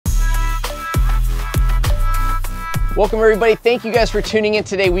Welcome everybody, thank you guys for tuning in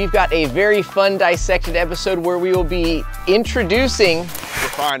today. We've got a very fun Dissected episode where we will be introducing...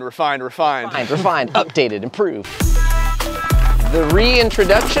 Refined, updated, improved. The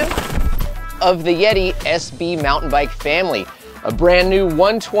reintroduction of the Yeti SB mountain bike family. A brand new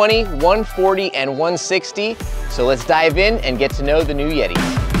 120, 140, and 160. So let's dive in and get to know the new Yetis.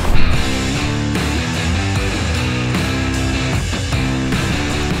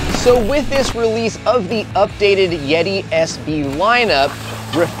 So with this release of the updated Yeti SB lineup,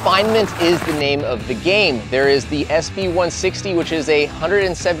 refinement is the name of the game. There is the SB160, which is a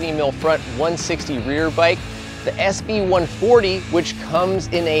 170mm front, 160 rear bike. The SB140, which comes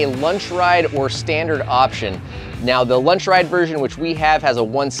in a lunch ride or standard option. Now the lunch ride version, which we have, has a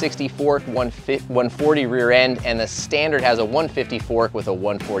 160 fork, 140 rear end, and the standard has a 150 fork with a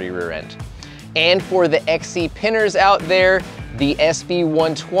 140 rear end. And for the XC pinners out there, the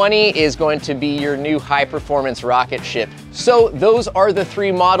SB120 is going to be your new high performance rocket ship. So those are the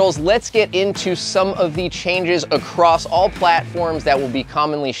three models. Let's get into some of the changes across all platforms that will be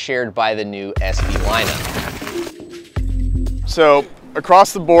commonly shared by the new SB lineup. So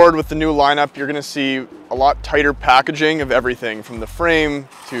across the board with the new lineup, you're gonna see a lot tighter packaging of everything from the frame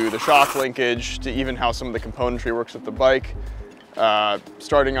to the shock linkage to even how some of the componentry works with the bike.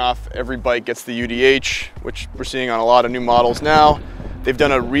 Starting off, every bike gets the UDH, which we're seeing on a lot of new models now. They've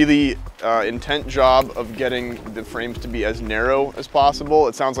done a really intent job of getting the frames to be as narrow as possible.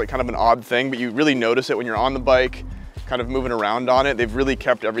 It sounds like kind of an odd thing, but you really notice it when you're on the bike, kind of moving around on it. They've really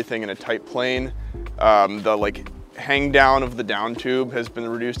kept everything in a tight plane. The hang down of the down tube has been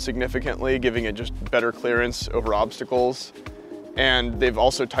reduced significantly, giving it just better clearance over obstacles. And they've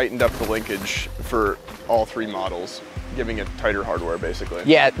also tightened up the linkage for all three models, giving it tighter hardware basically.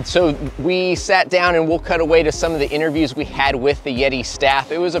 Yeah, so we sat down and we'll cut away to some of the interviews we had with the Yeti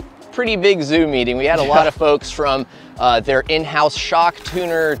staff. It was a pretty big Zoom meeting. We had a lot of folks from their in-house shock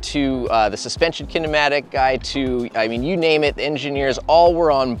tuner to the suspension kinematic guy to, I mean, you name it, the engineers all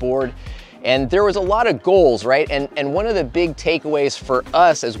were on board. And there was a lot of goals, right? And one of the big takeaways for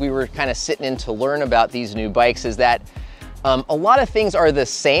us as we were kind of sitting in to learn about these new bikes is that a lot of things are the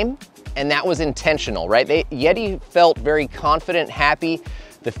same, and that was intentional, right? Yeti felt very confident, happy.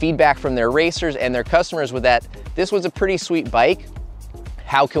 The feedback from their racers and their customers was that this was a pretty sweet bike.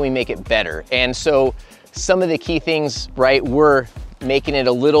 How can we make it better? And so some of the key things, right, were making it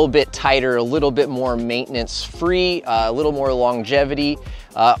a little bit tighter, a little bit more maintenance free, a little more longevity,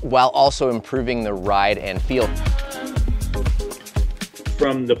 while also improving the ride and feel.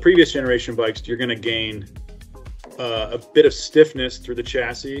 From the previous generation bikes, you're gonna gain a bit of stiffness through the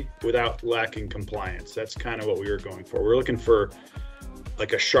chassis without lacking compliance. That's kind of what we were going for. We're looking for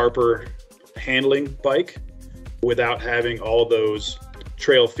like a sharper handling bike without having all those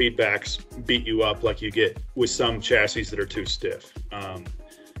trail feedbacks beat you up like you get with some chassis that are too stiff,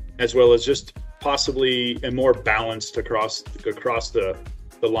 as well as just possibly a more balanced across the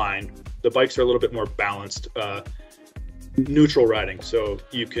line. The bikes are a little bit more balanced, neutral riding, so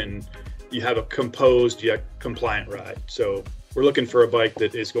you have a composed yet compliant ride. So we're looking for a bike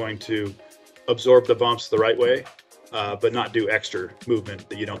that is going to absorb the bumps the right way, but not do extra movement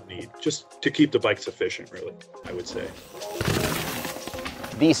that you don't need, just to keep the bike sufficient, really, I would say.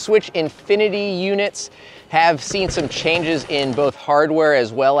 The Switch Infinity units have seen some changes in both hardware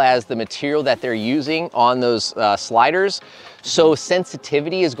as well as the material that they're using on those sliders. So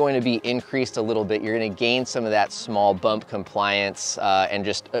sensitivity is going to be increased a little bit. You're going to gain some of that small bump compliance and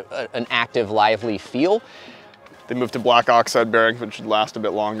just an active, lively feel. They moved to black oxide bearings, which should last a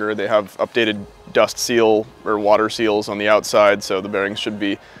bit longer. They have updated dust seal or water seals on the outside, so the bearings should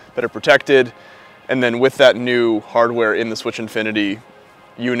be better protected. And then with that new hardware in the Switch Infinity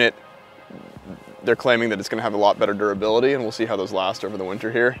unit, they're claiming that it's going to have a lot better durability, and we'll see how those last over the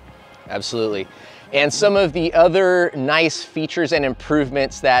winter here. Absolutely. And some of the other nice features and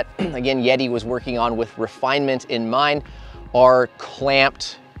improvements that, again, Yeti was working on with refinement in mind are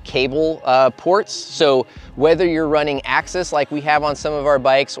clamped cable ports. So whether you're running axis like we have on some of our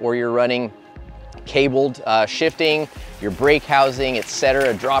bikes, or you're running cabled shifting, your brake housing,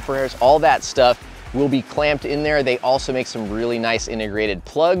 etc., droppers, all that stuff will be clamped in there. They also make some really nice integrated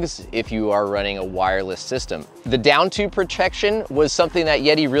plugs if you are running a wireless system. The down tube protection was something that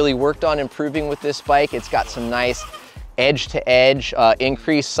Yeti really worked on improving with this bike. It's got some nice edge to edge,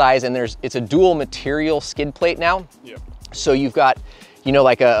 increased size, and it's a dual material skid plate now. Yep. So you've got, you know,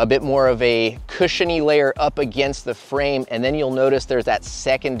 like a bit more of a cushiony layer up against the frame, and then you'll notice there's that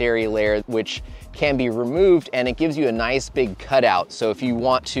secondary layer which can be removed, and it gives you a nice big cutout. So if you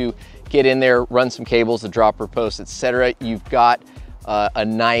want to get in there, run some cables, the dropper post, etc., you've got a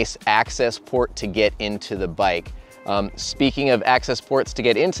nice access port to get into the bike. Speaking of access ports to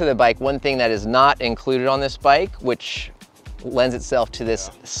get into the bike, one thing that is not included on this bike, which lends itself to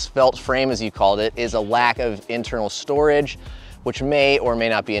this svelte frame, as you called it, is a lack of internal storage, which may or may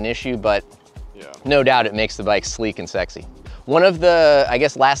not be an issue, but no doubt it makes the bike sleek and sexy. One of the, I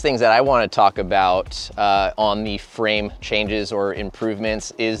guess, last things that I want to talk about on the frame changes or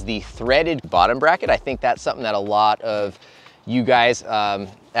improvements is the threaded bottom bracket. I think that's something that a lot of you guys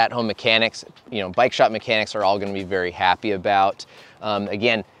at home mechanics, bike shop mechanics are all going to be very happy about.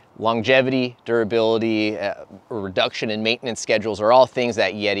 Again, longevity, durability, reduction in maintenance schedules are all things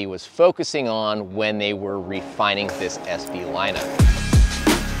that Yeti was focusing on when they were refining this SB lineup.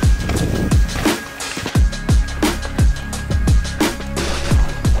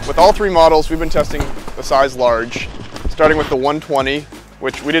 With all three models, we've been testing the size large, starting with the 120,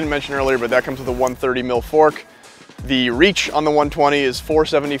 which we didn't mention earlier, but that comes with a 130 mil fork. The reach on the 120 is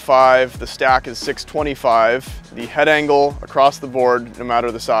 475, the stack is 625. The head angle across the board, no matter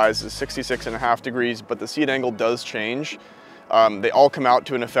the size, is 66.5 degrees, but the seat angle does change. They all come out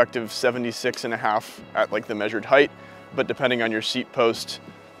to an effective 76.5 at like the measured height, but depending on your seat post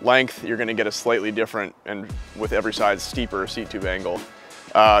length, you're gonna get a slightly different, and with every size, steeper seat tube angle.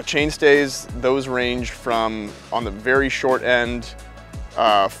 Chainstays, those range from, on the very short end,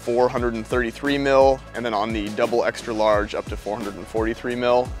 433 mil, and then on the double extra large up to 443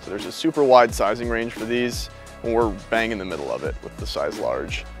 mil. So there's a super wide sizing range for these, and we're bang in the middle of it with the size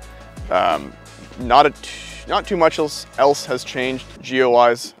large. Not too much else has changed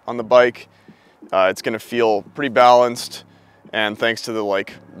geo-wise on the bike. It's gonna feel pretty balanced, and thanks to the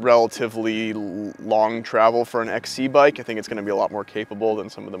relatively long travel for an XC bike, I think it's gonna be a lot more capable than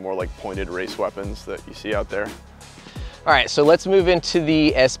some of the more pointed race weapons that you see out there. All right, so let's move into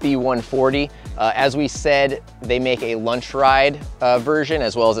the SB140. As we said, they make a lunch ride version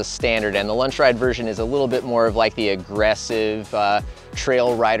as well as a standard, and the lunch ride version is a little bit more of the aggressive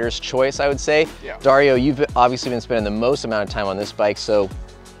trail rider's choice, I would say. Yeah. Dario, you've obviously been spending the most amount of time on this bike, so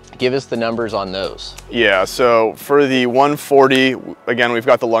give us the numbers on those. Yeah, so for the 140, again, we've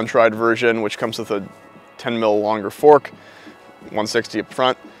got the lunch ride version, which comes with a 10 mil longer fork, 160 up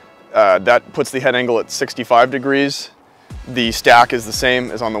front. That puts the head angle at 65 degrees. The stack is the same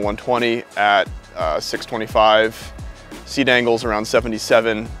as on the 120 at 625. Seat angles around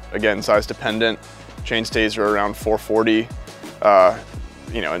 77, again, size dependent. Chainstays are around 440,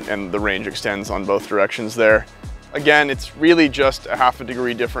 and the range extends on both directions there. Again, it's really just a half a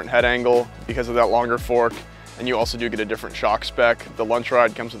degree different head angle because of that longer fork, and you also do get a different shock spec. The lunch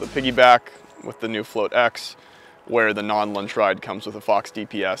ride comes with a piggyback with the new Float X, where the non-lunch ride comes with a Fox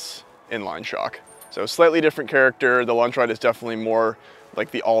DPS inline shock. So slightly different character. The lunch ride is definitely more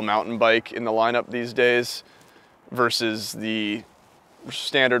like the all mountain bike in the lineup these days versus the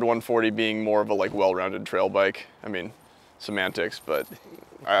standard 140 being more of a well-rounded trail bike. I mean, semantics, but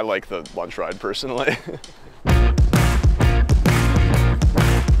I like the lunch ride personally.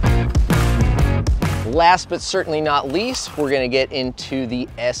 Last but certainly not least, we're gonna get into the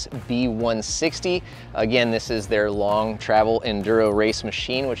SB160. Again, this is their long travel enduro race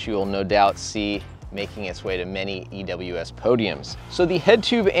machine, which you will no doubt see making its way to many EWS podiums. So the head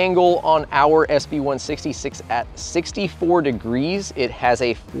tube angle on our SB160 sits at 64 degrees. It has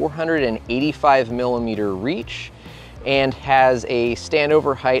a 485 millimeter reach and has a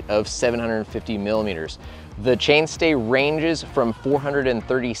standover height of 750 millimeters. The chainstay ranges from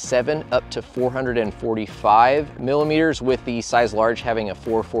 437 up to 445 millimeters, with the size large having a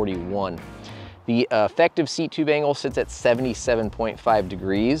 441. The effective seat tube angle sits at 77.5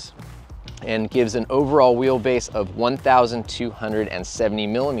 degrees and gives an overall wheelbase of 1,270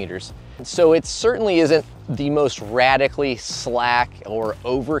 millimeters. So it certainly isn't the most radically slack or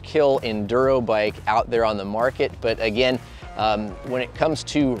overkill enduro bike out there on the market, but again, when it comes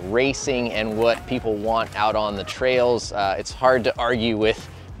to racing and what people want out on the trails, it's hard to argue with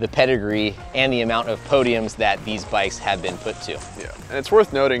the pedigree and the amount of podiums that these bikes have been put to. Yeah, and it's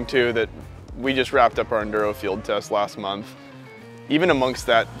worth noting too that we just wrapped up our enduro field test last month. Even amongst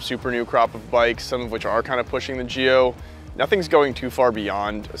that super new crop of bikes, some of which are kind of pushing the geo, nothing's going too far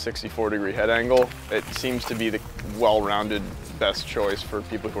beyond a 64 degree head angle. It seems to be the well-rounded best choice for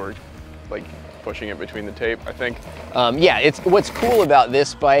people who are pushing it between the tape, I think. Yeah, it's what's cool about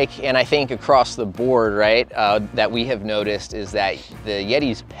this bike, and I think across the board, right, that we have noticed is that the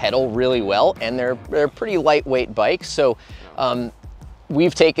Yetis pedal really well, and they're pretty lightweight bikes. So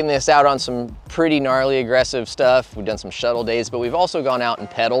we've taken this out on some pretty gnarly aggressive stuff. We've done some shuttle days, but we've also gone out and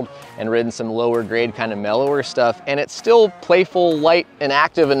pedaled and ridden some lower grade, kind of mellower stuff. And it's still playful, light, and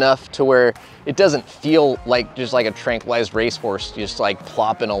active enough to where it doesn't feel like just like a tranquilized racehorse, just like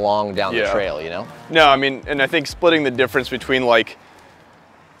plopping along down the trail, you know? No, I mean, and I think splitting the difference between like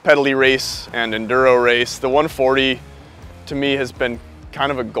pedally race and enduro race, the 140 to me has been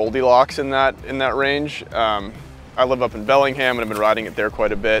kind of a Goldilocks in that range. I live up in Bellingham and I've been riding it there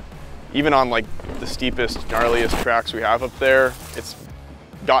quite a bit. Even on like the steepest, gnarliest tracks we have up there, it's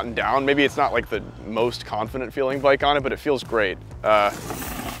gotten down. Maybe it's not like the most confident feeling bike on it, but it feels great.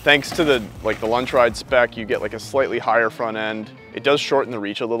 Thanks to the lunch ride spec, you get like a slightly higher front end. It does shorten the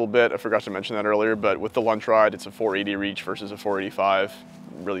reach a little bit. I forgot to mention that earlier, but with the lunch ride, it's a 480 reach versus a 485.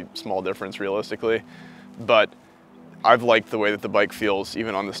 Really small difference realistically. But I've liked the way that the bike feels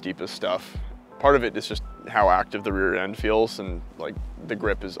even on the steepest stuff. Part of it is just how active the rear end feels, and like the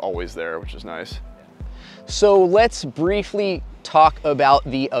grip is always there, which is nice. So let's briefly talk about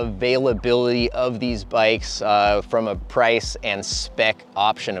the availability of these bikes from a price and spec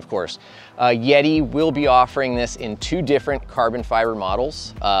option, of course. Yeti will be offering this in 2 different carbon fiber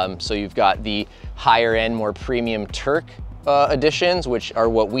models. So you've got the higher end, more premium Turk editions, which are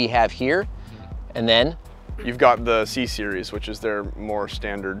what we have here. And then you've got the C series, which is their more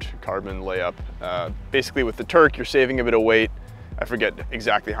standard carbon layup. Basically with the Turk, you're saving a bit of weight. I forget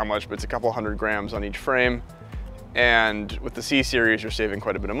exactly how much, but it's a couple 100 grams on each frame. And with the C series, you're saving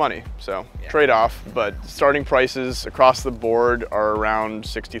quite a bit of money. So trade-off, but starting prices across the board are around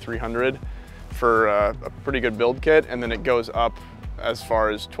 $6,300 for a pretty good build kit. And then it goes up as far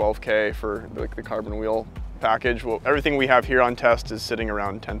as $12K for like the carbon wheel package. Well, everything we have here on test is sitting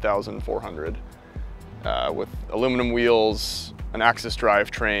around $10,400 with aluminum wheels, an Axis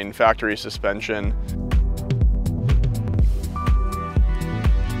drivetrain, factory suspension.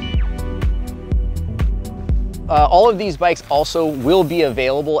 All of these bikes also will be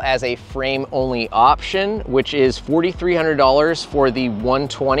available as a frame-only option, which is $4,300 for the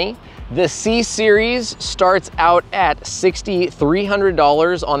 120. The C series starts out at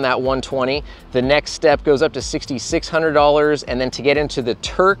 $6,300 on that 120. The next step goes up to $6,600, and then to get into the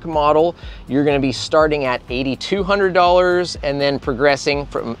Turk model, you're going to be starting at $8,200 and then progressing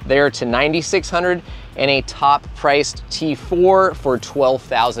from there to $9,600 and a top-priced T4 for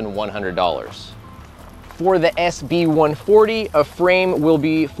 $12,100. For the SB140, a frame will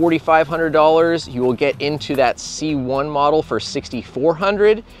be $4,500. You will get into that C1 model for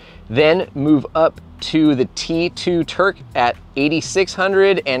 $6,400. Then move up to the T2 Turk at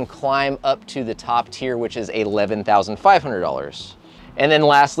 $8,600 and climb up to the top tier, which is $11,500. And then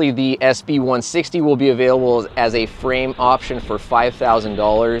lastly, the SB160 will be available as a frame option for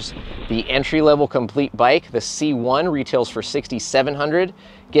 $5,000. The entry-level complete bike, the C1, retails for $6,700.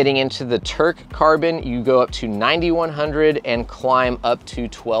 Getting into the Turk Carbon, you go up to $9,100 and climb up to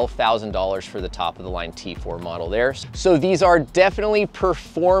 $12,000 for the top of the line T4 model there. So these are definitely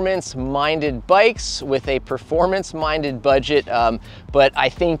performance-minded bikes with a performance-minded budget. But I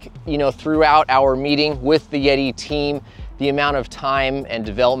think, you know, throughout our meeting with the Yeti team, the amount of time and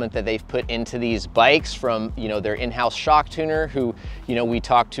development that they've put into these bikes, from, you know, their in-house shock tuner, who, you know, we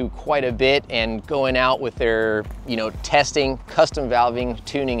talked to quite a bit, and going out with their, you know, testing, custom valving,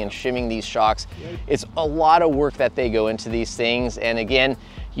 tuning, and shimming these shocks. It's a lot of work that they go into these things. And again,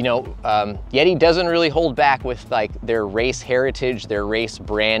 you know, Yeti doesn't really hold back with like their race heritage, their race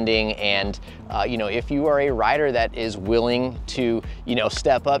branding. And, you know, if you are a rider that is willing to, you know,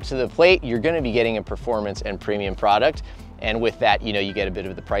 step up to the plate, you're going to be getting a performance and premium product. And with that, you know, you get a bit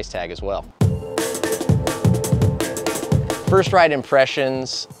of the price tag as well. First ride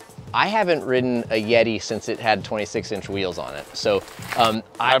impressions. I haven't ridden a Yeti since it had 26-inch wheels on it. So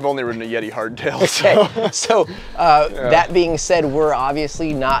I've only ridden a Yeti hardtail. Okay. So that being said, we're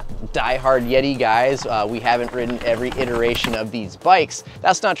obviously not diehard Yeti guys. We haven't ridden every iteration of these bikes.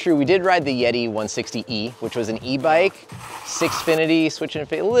 That's not true. We did ride the Yeti 160E, which was an e-bike, 6-finity, switch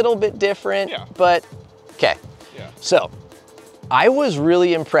and a little bit different, but okay. So I was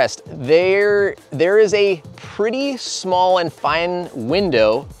really impressed. There is a pretty small and fine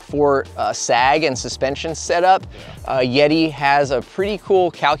window for sag and suspension setup. Yeti has a pretty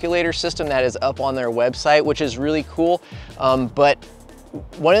cool calculator system that is up on their website, which is really cool. But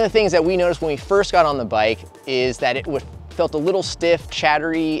one of the things that we noticed when we first got on the bike is that it felt a little stiff,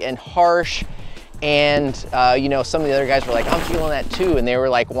 chattery, and harsh. And you know, some of the other guys were like, I'm feeling that too. And they were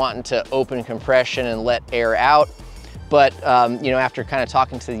like wanting to open compression and let air out. But you know, after kind of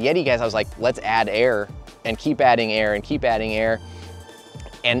talking to the Yeti guys, I was like, let's add air and keep adding air and keep adding air.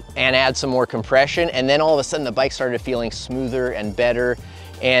 and add some more compression. And then all of a sudden the bike started feeling smoother and better,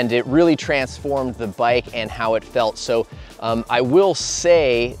 and it really transformed the bike and how it felt. So I will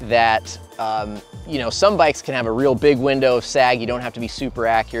say that, you know, some bikes can have a real big window of sag. You don't have to be super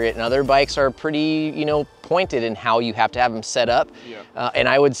accurate, and other bikes are pretty, you know, pointed in how you have to have them set up. Yeah. And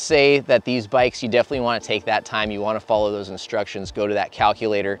I would say that these bikes, you definitely want to take that time. You want to follow those instructions, go to that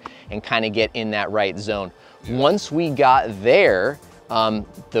calculator and kind of get in that right zone. Yeah. Once we got there,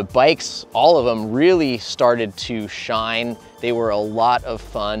 the bikes, all of them really started to shine. They were a lot of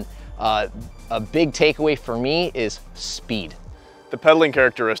fun. A big takeaway for me is speed. The pedaling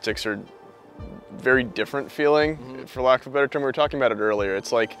characteristics are very different feeling, for lack of a better term. We were talking about it earlier.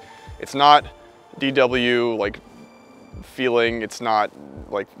 It's like, it's not DW like feeling, it's not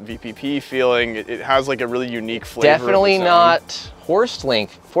like VPP feeling. It has like a really unique flavor. Definitely not Horst Link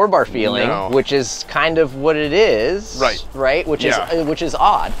 4-bar feeling, no. Which is kind of what it is. Right. Right? Which is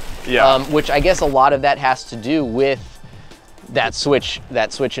odd. Yeah. Which I guess a lot of that has to do with that switch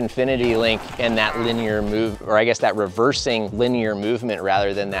infinity link and that linear move, or I guess that reversing linear movement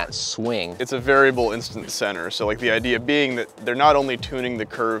rather than that swing. It's a variable instant center. So like the idea being that they're not only tuning the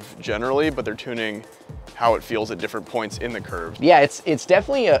curve generally, but they're tuning how it feels at different points in the curve. Yeah, it's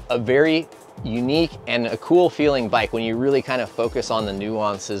definitely a very unique and a cool feeling bike when you really kind of focus on the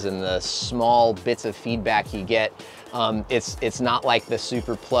nuances and the small bits of feedback you get. It's not like the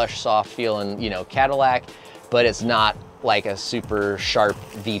super plush, soft feeling, you know, Cadillac, but it's not like a super sharp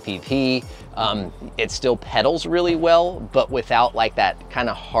VPP. It still pedals really well, but without like that kind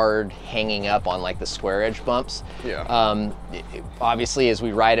of hard hanging up on like the square edge bumps. Yeah. Obviously, as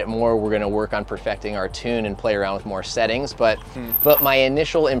we ride it more, we're gonna work on perfecting our tune and play around with more settings, but my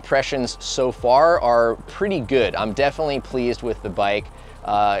initial impressions so far are pretty good. I'm definitely pleased with the bike,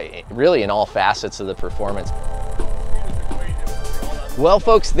 really in all facets of the performance. Well,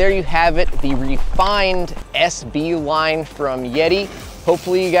 folks, there you have it, the refined SB line from Yeti.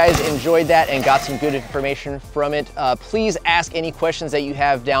 Hopefully you guys enjoyed that and got some good information from it. Please ask any questions that you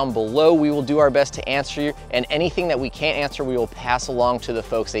have down below. We will do our best to answer you, and anything that we can't answer, we will pass along to the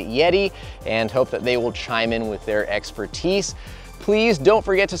folks at Yeti and hope that they will chime in with their expertise. Please don't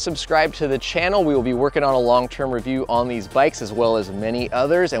forget to subscribe to the channel. We will be working on a long-term review on these bikes as well as many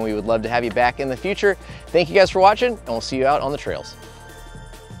others, and we would love to have you back in the future. Thank you guys for watching, and we'll see you out on the trails.